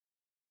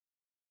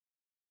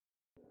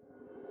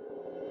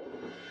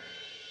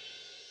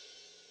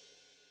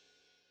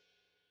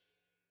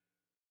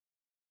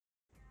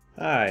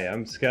Hi,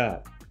 I'm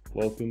Scott.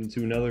 Welcome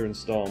to another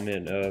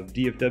installment of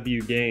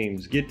DFW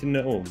Games Get to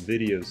Know 'em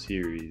video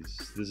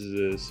series. This is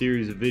a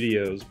series of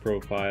videos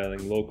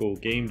profiling local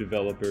game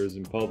developers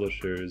and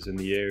publishers in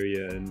the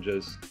area and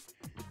just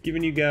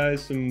giving you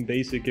guys some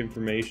basic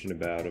information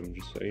about them,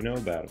 just so you know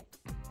about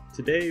them.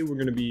 Today we're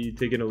going to be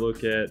taking a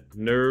look at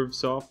Nerve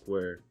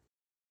Software.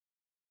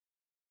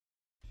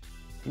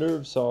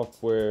 Nerve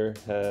Software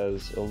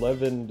has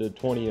 11 to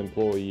 20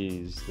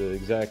 employees. The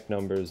exact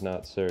number is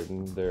not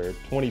certain. There are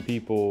 20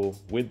 people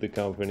with the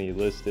company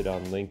listed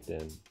on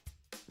LinkedIn.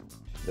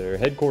 Their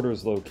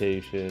headquarters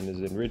location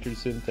is in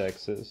Richardson,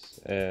 Texas,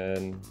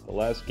 and the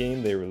last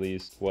game they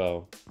released,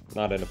 well,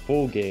 not in a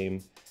full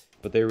game,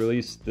 but they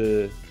released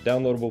the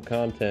downloadable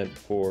content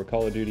for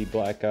Call of Duty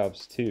Black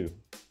Ops 2.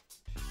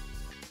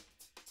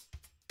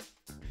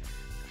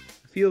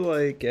 I feel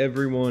like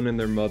everyone and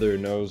their mother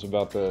knows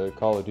about the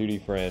Call of Duty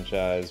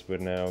franchise by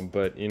now,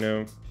 but you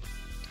know,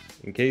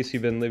 in case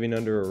you've been living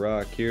under a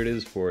rock, here it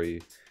is for you.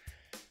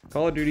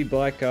 Call of Duty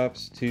Black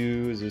Ops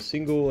 2 is a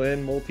single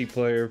and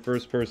multiplayer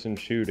first-person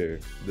shooter.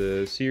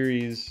 The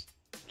series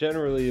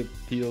generally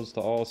appeals to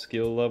all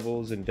skill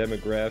levels and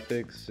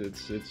demographics.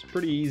 It's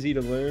pretty easy to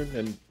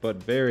learn,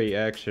 but very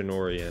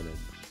action-oriented.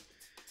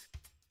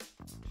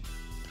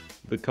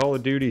 The Call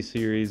of Duty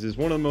series is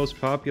one of the most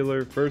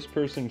popular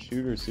first-person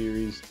shooter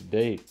series to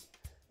date,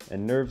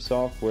 and Nerve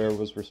Software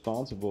was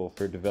responsible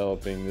for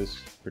developing this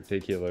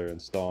particular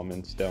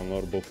installment's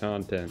downloadable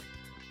content.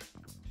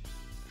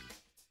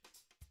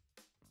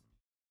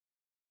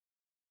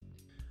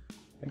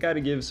 I gotta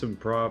give some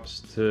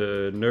props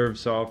to Nerve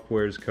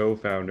Software's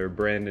co-founder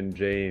Brandon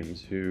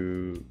James,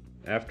 who,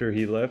 after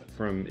he left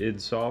from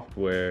id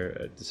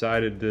Software,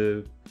 decided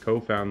to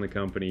co-found the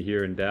company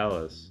here in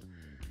Dallas.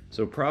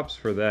 So props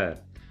for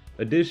that.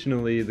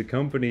 Additionally, the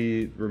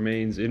company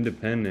remains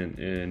independent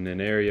in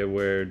an area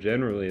where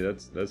generally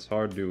that's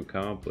hard to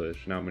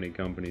accomplish. Not many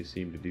companies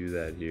seem to do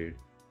that here.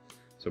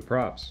 So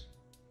props.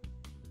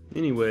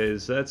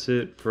 Anyways, that's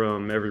it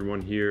from everyone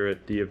here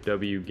at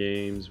DFW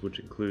Games, which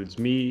includes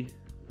me,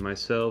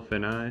 myself,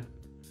 and I.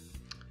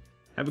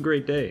 Have a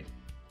great day.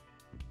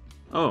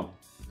 Oh,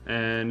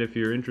 and if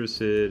you're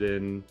interested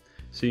in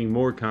seeing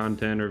more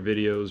content or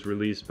videos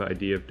released by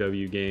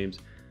DFW Games,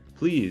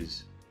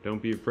 please don't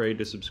be afraid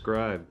to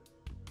subscribe.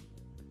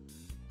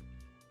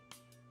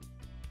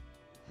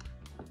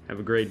 Have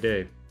a great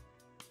day.